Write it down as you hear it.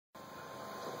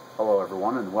Hello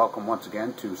everyone, and welcome once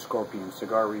again to Scorpion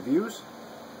Cigar Reviews.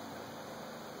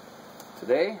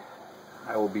 Today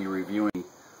I will be reviewing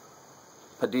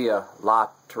Padilla La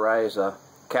Terraza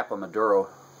Maduro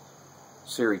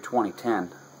Series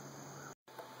 2010.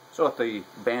 So with the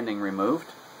banding removed,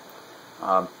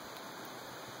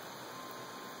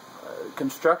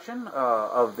 construction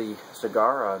of the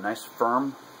cigar, a nice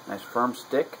firm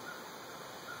stick,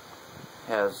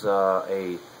 has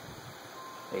a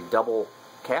double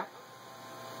cap,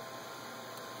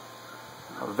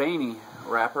 a veiny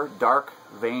wrapper, dark,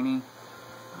 veiny,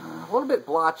 a little bit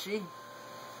blotchy,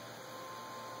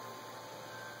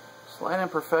 slight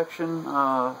imperfection,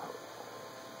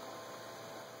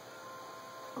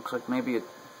 looks like maybe it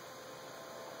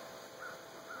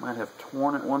might have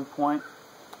torn at one point,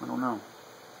 I don't know.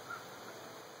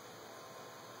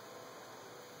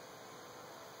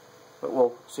 But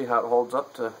we'll see how it holds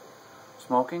up to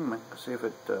smoking, see if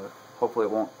it, hopefully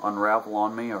it won't unravel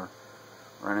on me or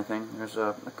anything. There's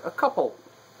a couple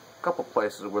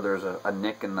places where there's a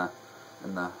nick in the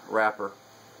wrapper.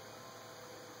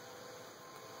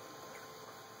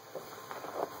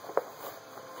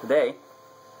 Today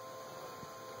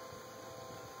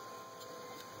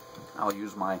I'll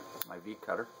use my V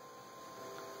cutter.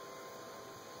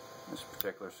 This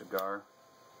particular cigar.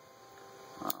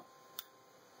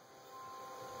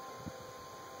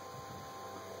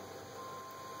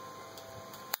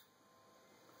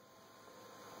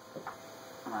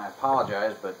 And I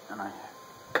apologize, but I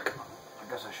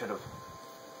guess I should have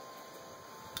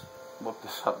looked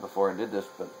this up before I did this,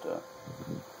 but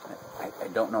I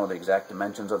don't know the exact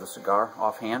dimensions of the cigar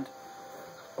offhand.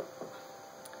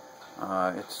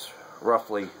 It's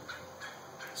roughly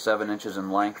 7 inches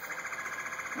in length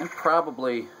and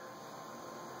probably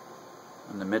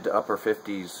in the mid to upper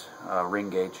 50s ring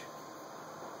gauge.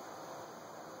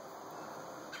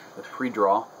 The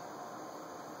pre-draw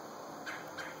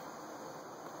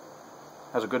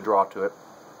has a good draw to it,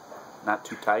 not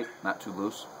too tight, not too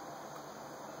loose.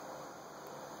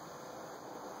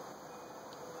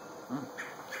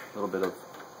 A little bit of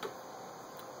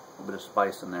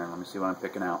spice in there. Let me see what I'm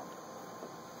picking out.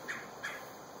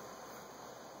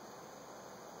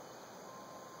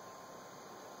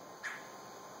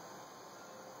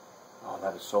 Oh,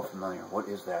 that is so familiar. What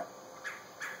is that?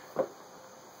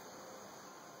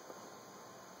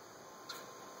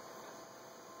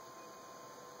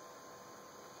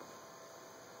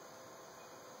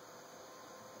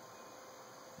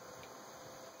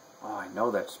 Oh, I know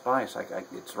that spice.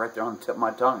 It's right there on the tip of my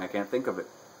tongue. I can't think of it.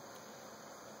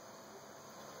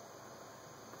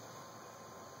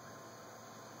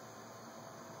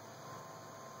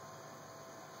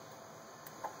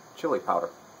 Chili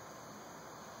powder.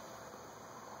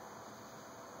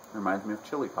 Reminds me of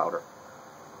chili powder.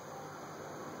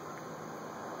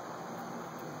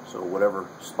 So whatever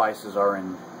spices are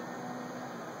in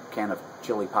a can of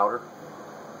chili powder,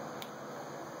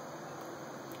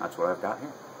 that's what I've got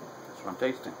here. That's what I'm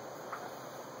tasting.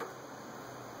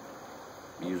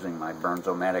 I'm using my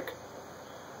Burns-O-Matic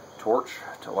torch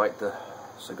to light the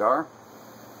cigar.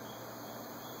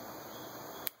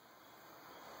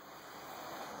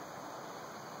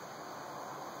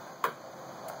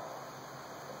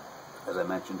 As I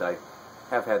mentioned, I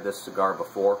have had this cigar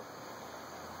before.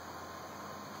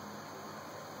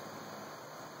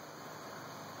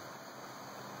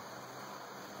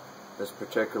 This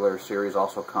particular series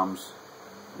also comes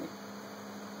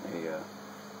a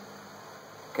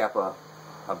Capa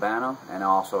Habano and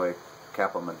also a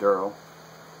Capa Maduro.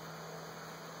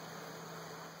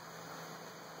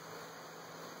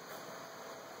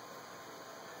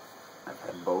 I've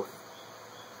had both.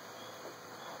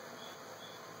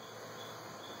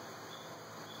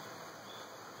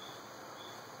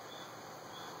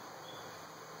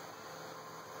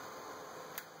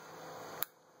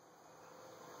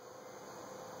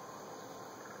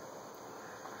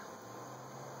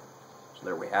 So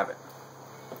there we have it.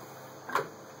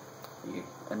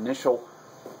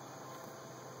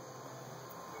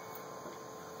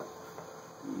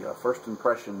 The first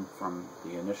impression from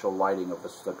the initial lighting of the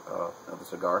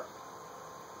cigar.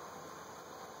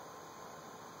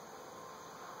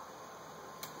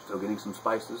 Still getting some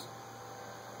spices,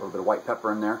 a little bit of white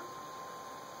pepper in there,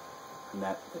 and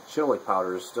the chili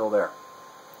powder is still there.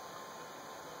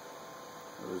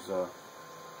 It was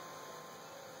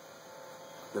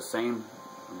I'm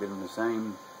getting the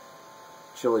same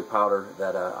chili powder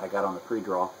that I got on the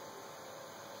pre-draw,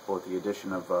 with the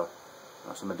addition of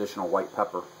some additional white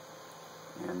pepper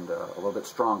and a little bit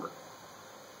stronger.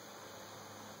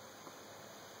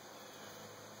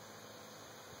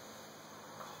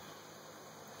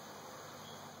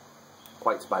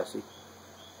 quite spicy.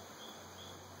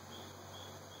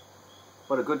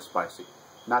 But a good spicy.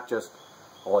 Not just,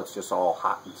 oh, it's just all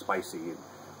hot and spicy.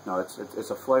 No, it's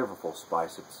a flavorful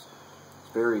spice. It's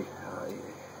very,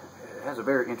 it has a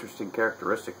very interesting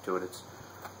characteristic to it.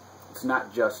 It's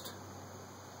not just,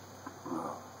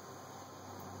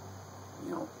 you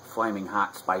know, flaming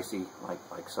hot spicy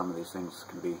like some of these things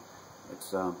can be.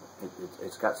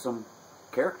 It's got some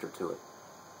character to it.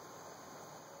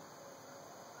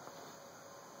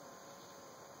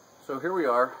 So here we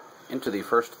are into the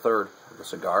first third of the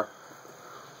cigar.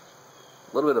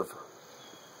 A little bit of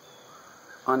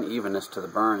unevenness to the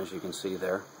burn, as you can see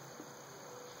there.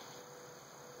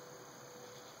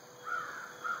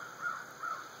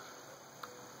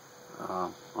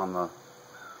 On the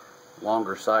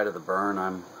longer side of the burn,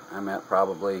 I'm at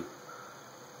probably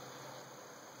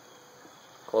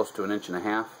close to 1.5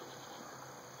 inches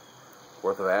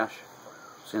worth of ash.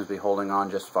 Seems to be holding on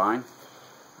just fine.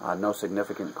 No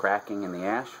significant cracking in the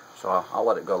ash, so I'll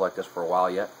let it go like this for a while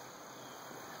yet.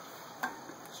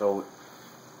 So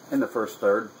in the first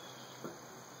third,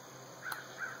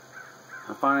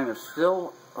 I'm finding there's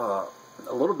still a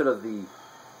little bit of the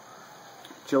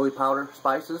chili powder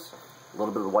spices, a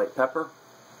little bit of the white pepper,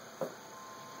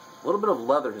 a little bit of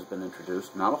leather has been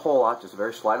introduced, not a whole lot, just a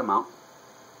very slight amount.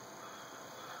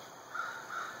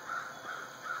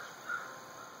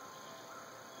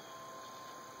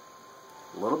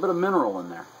 A little bit of mineral in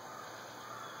there.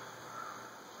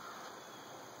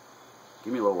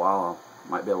 Give me a little while, I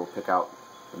might be able to pick out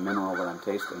the mineral that I'm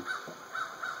tasting.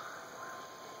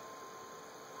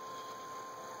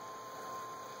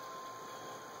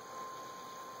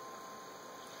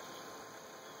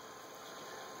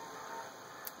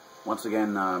 Once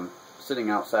again, sitting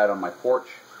outside on my porch.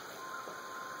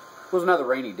 It was another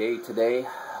rainy day today,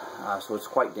 so it's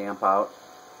quite damp out,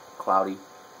 cloudy.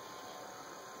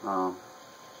 A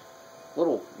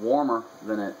little warmer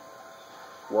than it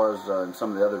was in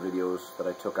some of the other videos that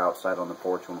I took outside on the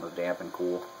porch when it was damp and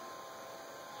cool.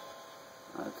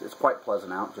 It's quite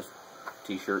pleasant out, just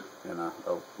t-shirt and a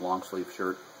long sleeve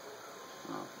shirt.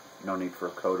 No need for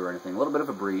a coat or anything. A little bit of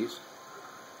a breeze,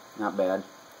 not bad.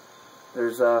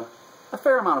 There's a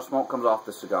fair amount of smoke comes off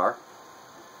the cigar.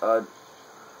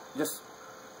 Just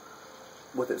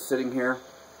with it sitting here,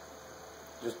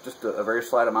 just a very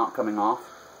slight amount coming off,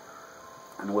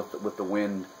 and with the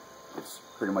wind, it's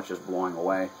pretty much just blowing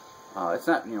away. It's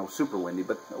not, you know, super windy,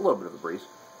 but a little bit of a breeze.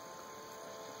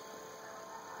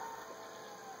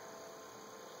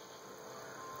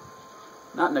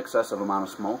 Not an excessive amount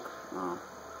of smoke.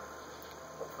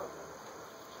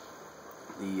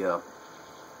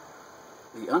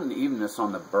 The unevenness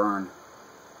on the burn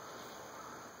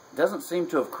doesn't seem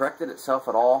to have corrected itself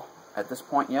at all at this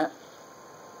point yet.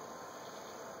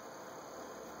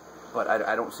 But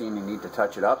I don't see any need to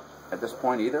touch it up at this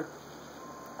point either.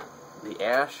 The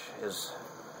ash is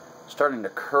starting to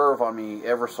curve on me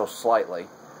ever so slightly,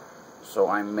 so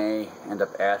I may end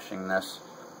up ashing this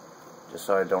just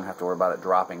so I don't have to worry about it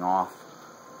dropping off.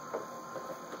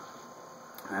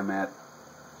 I'm at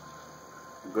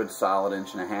a good solid 1.5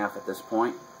 inches at this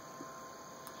point.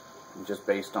 And just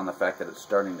based on the fact that it's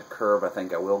starting to curve, I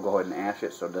think I will go ahead and ash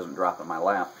it so it doesn't drop in my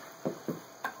lap.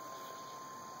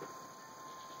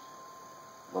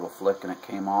 A little flick and it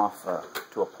came off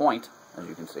to a point, as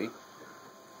you can see.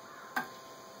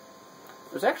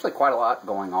 There's actually quite a lot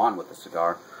going on with the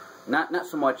cigar. Not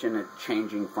so much in it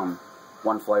changing from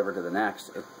one flavor to the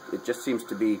next. It just seems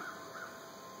to be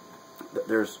that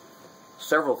there's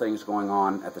several things going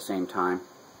on at the same time,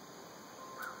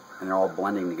 and they're all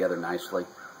blending together nicely.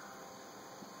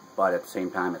 But at the same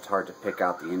time, it's hard to pick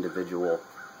out the individual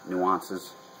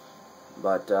nuances.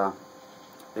 But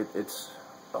it's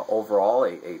overall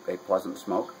a pleasant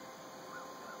smoke.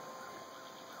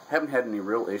 Haven't had any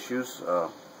real issues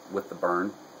with the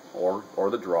burn or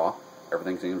the draw.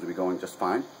 Everything seems to be going just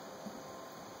fine.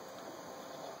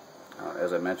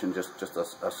 As I mentioned, just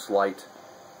a slight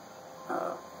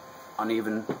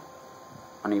uneven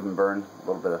burn, a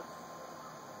little bit of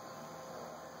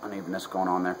unevenness going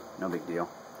on there. No big deal.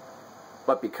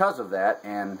 But because of that,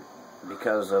 and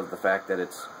because of the fact that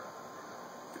it's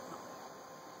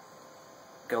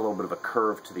got a little bit of a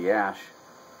curve to the ash,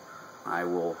 I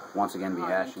will once again be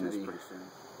ashing this pretty soon.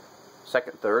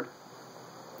 Second third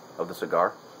of the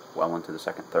cigar, well into the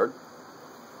second third.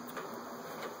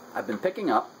 I've been picking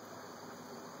up,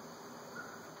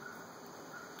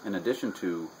 in addition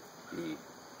to the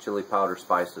chili powder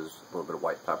spices, a little bit of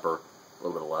white pepper, a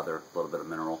little bit of leather, a little bit of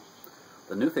mineral.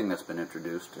 The new thing that's been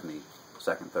introduced in the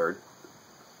second third,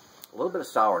 a little bit of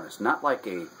sourness, not like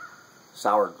a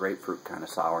sour grapefruit kind of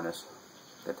sourness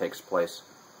that takes place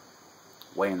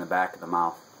way in the back of the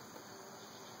mouth,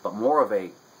 but more of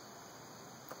a,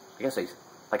 I guess,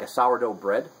 like a sourdough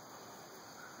bread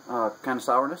kind of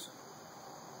sourness.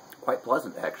 Quite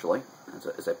pleasant, actually.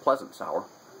 It's a pleasant sour,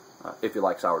 if you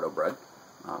like sourdough bread,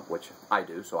 which I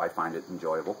do, so I find it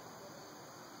enjoyable.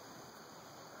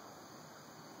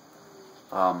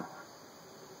 And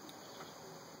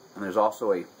there's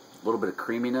also a little bit of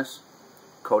creaminess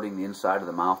coating the inside of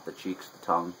the mouth, the cheeks, the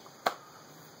tongue.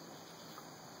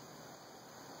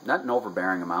 Not an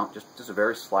overbearing amount, just a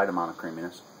very slight amount of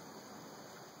creaminess.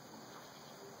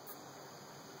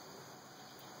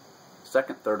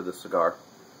 Second third of the cigar,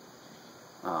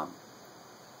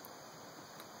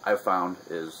 I've found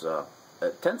is,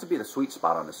 it tends to be the sweet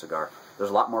spot on the cigar. There's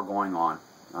a lot more going on.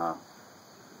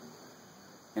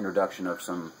 Introduction of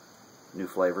some new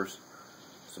flavors,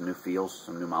 some new feels,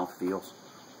 some new mouth feels,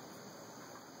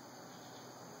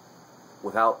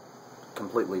 without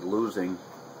completely losing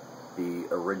the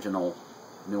original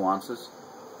nuances.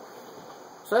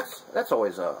 So that's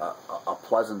always a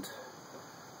pleasant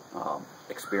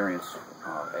experience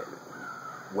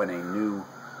when a new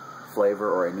flavor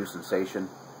or a new sensation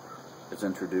is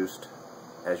introduced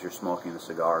as you're smoking the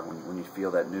cigar. When you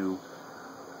feel that new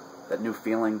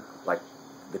feeling, like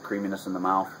the creaminess in the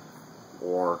mouth,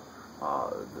 or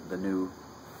the new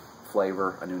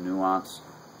flavor, a new nuance,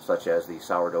 such as the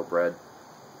sourdough bread.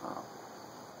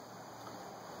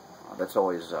 That's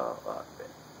always, I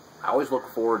always look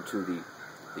forward to the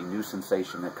new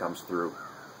sensation that comes through,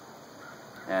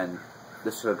 and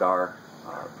this cigar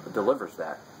delivers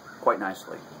that quite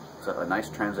nicely. It's a nice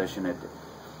transition. It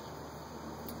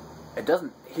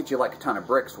doesn't hit you like a ton of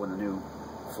bricks when the new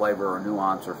flavor or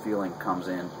nuance or feeling comes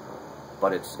in,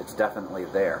 but it's definitely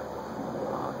there.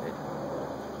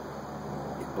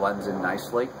 It blends in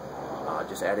nicely,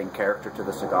 just adding character to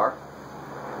the cigar.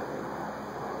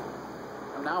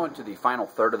 I'm now into the final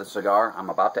third of the cigar.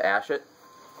 I'm about to ash it.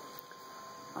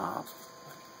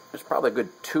 There's probably a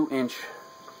good 2-inch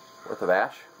worth of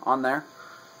ash on there.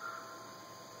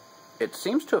 It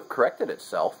seems to have corrected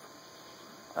itself.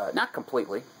 Not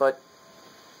completely, but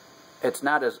it's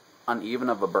not as uneven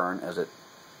of a burn as it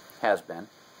has been.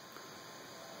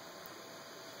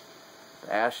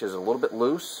 The ash is a little bit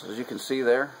loose, as you can see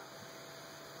there.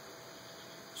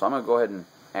 So I'm going to go ahead and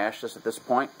ash this at this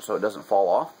point so it doesn't fall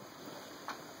off.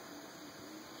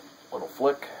 Little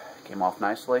flick, came off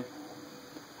nicely.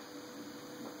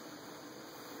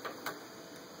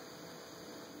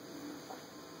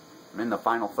 I'm in the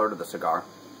final third of the cigar.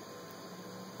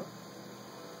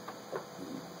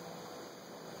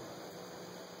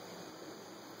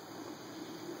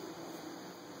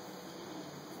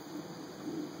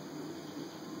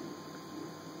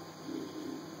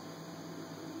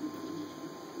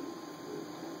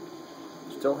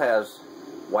 Still has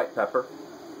white pepper,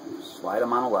 slight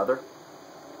amount of leather,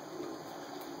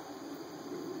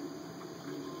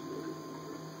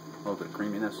 a little bit of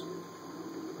creaminess.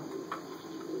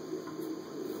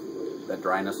 That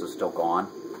dryness is still gone.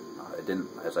 It didn't,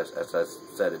 as I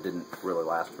said, it didn't really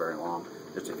last very long.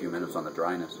 Just a few minutes on the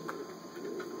dryness.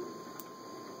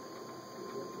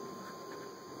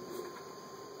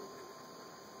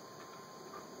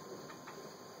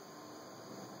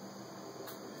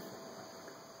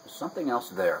 There's something else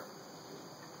there.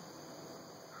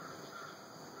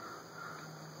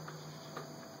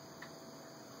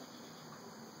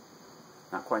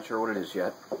 Not quite sure what it is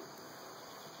yet.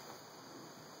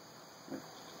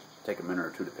 Take a minute or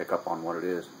two to pick up on what it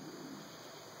is.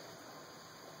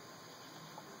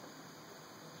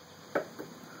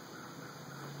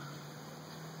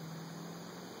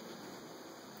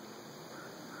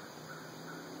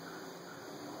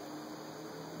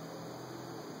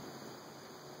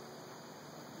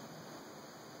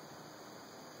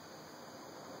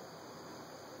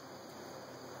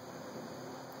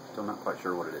 Still not quite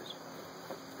sure what it is.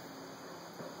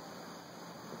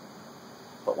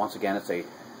 But once again, it's a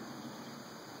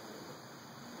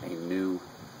new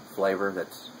flavor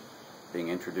that's being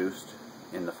introduced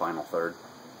in the final third.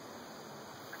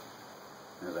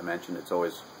 As I mentioned, it's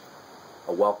always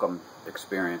a welcome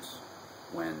experience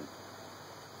when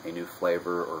a new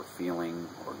flavor or feeling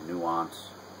or nuance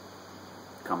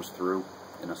comes through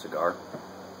in a cigar.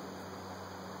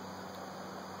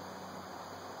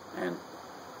 And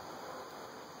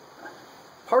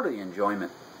part of the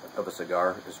enjoyment of a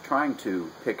cigar is trying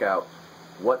to pick out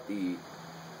what the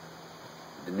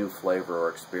new flavor or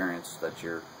experience that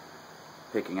you're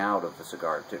picking out of the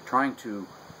cigar, trying to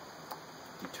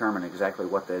determine exactly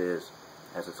what that is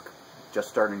as it's just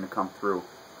starting to come through.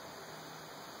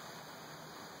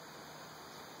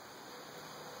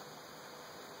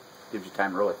 Gives you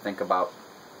time to really think about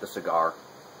the cigar,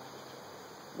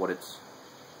 what it's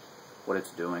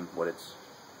doing, what it's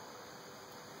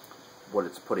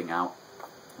putting out,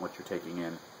 what you're taking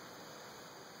in.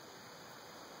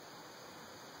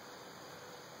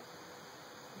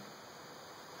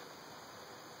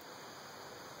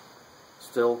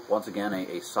 Still, once again,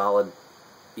 a solid,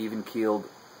 even-keeled,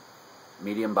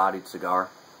 medium-bodied cigar.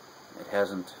 It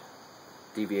hasn't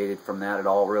deviated from that at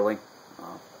all, really,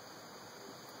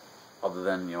 other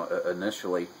than, you know,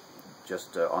 initially,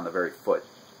 just on the very foot,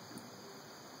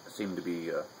 it seemed to be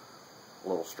a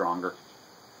little stronger.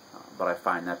 But I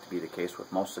find that to be the case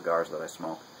with most cigars that I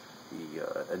smoke.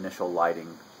 The initial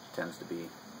lighting tends to be,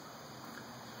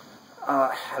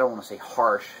 I don't want to say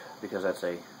harsh, because that's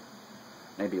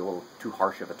maybe a little too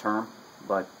harsh of a term,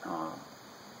 but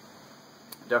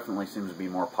definitely seems to be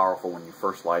more powerful when you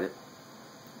first light it,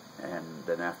 and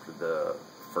then after the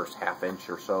first half inch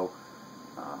or so,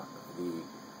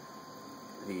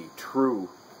 the true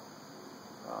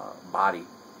body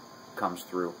comes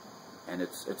through, and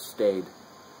it's stayed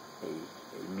a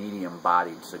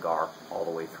medium-bodied cigar all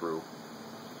the way through.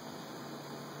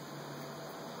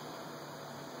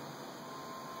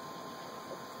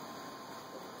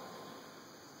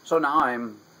 So now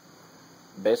I'm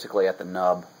basically at the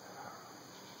nub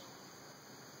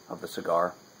of the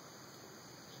cigar.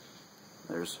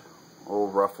 There's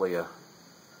roughly a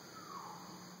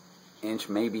inch,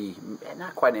 maybe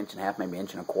not quite an inch and a half, maybe an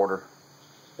inch and a quarter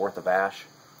worth of ash.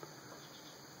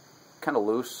 Kind of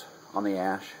loose on the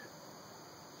ash.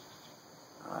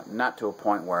 Not to a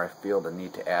point where I feel the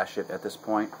need to ash it at this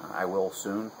point. I will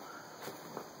soon.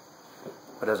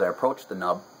 But as I approach the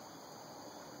nub,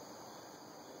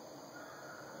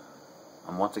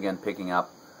 I'm once again picking up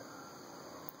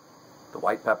the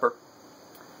white pepper,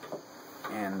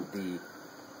 and the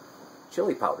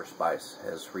chili powder spice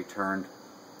has returned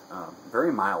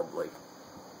very mildly.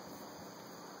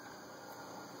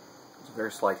 There's a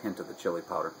very slight hint of the chili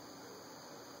powder.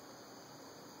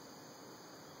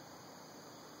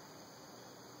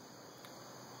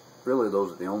 Really,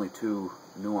 those are the only two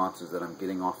nuances that I'm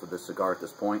getting off of this cigar at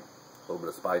this point. A little bit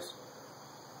of spice.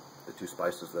 The two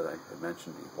spices that I had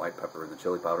mentioned, the white pepper and the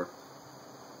chili powder.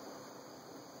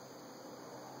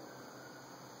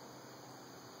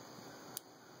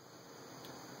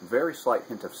 Very slight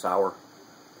hint of sour,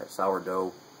 that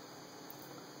sourdough,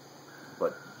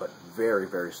 but very,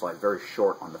 very slight, very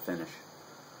short on the finish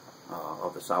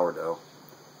of the sourdough.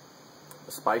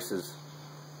 The spices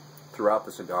throughout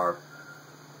the cigar,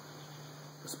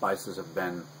 the spices have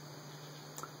been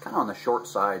kind of on the short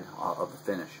side of the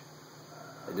finish.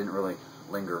 They didn't really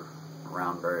linger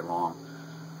around very long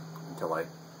until I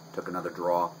took another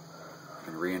draw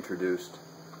and reintroduced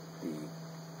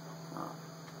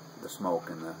the smoke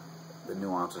and the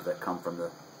nuances that come from the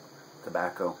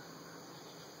tobacco.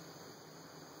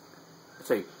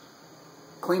 It's a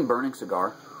clean burning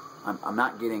cigar. I'm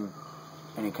not getting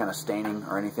any kind of staining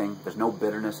or anything. There's no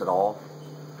bitterness at all.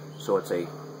 So it's a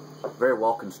very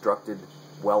well constructed,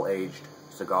 well aged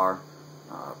cigar,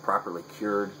 properly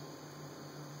cured,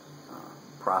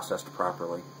 processed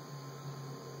properly.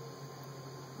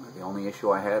 The only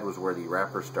issue I had was where the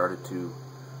wrapper started to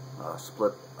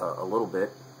split a little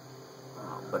bit,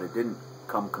 but it didn't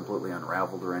come completely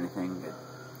unraveled or anything.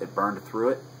 It burned through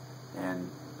it, and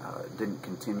it didn't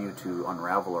continue to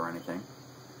unravel or anything.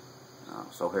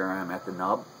 So here I am at the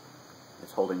nub.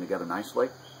 It's holding together nicely.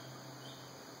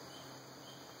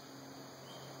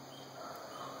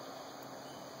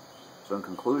 So in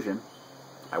conclusion,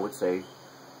 I would say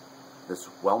this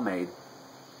well-made,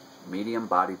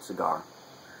 medium-bodied cigar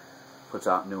puts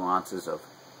out nuances of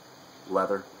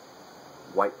leather,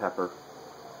 white pepper,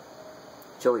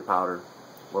 chili powder,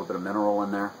 a little bit of mineral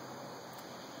in there,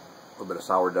 a little bit of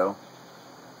sourdough,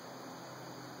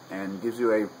 and gives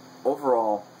you a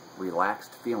overall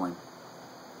relaxed feeling,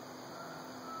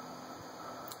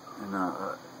 and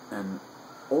an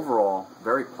overall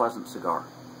very pleasant cigar.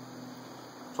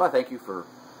 So I thank you for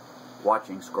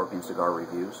watching Scorpion Cigar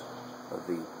Reviews of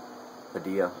the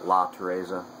Padilla La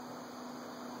Terraza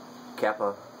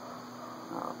Kappa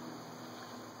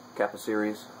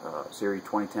series, series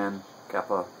 2010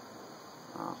 Kappa.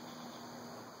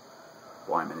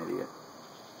 Why I'm an idiot.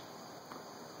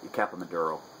 The Kappa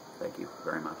Maduro. Thank you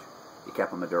very much. The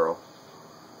Kappa Maduro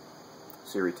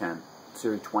series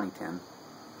 2010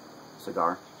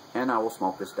 cigar, and I will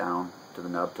smoke this down to the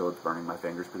nub till it's burning my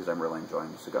fingers because I'm really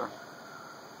enjoying the cigar.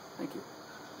 Thank you.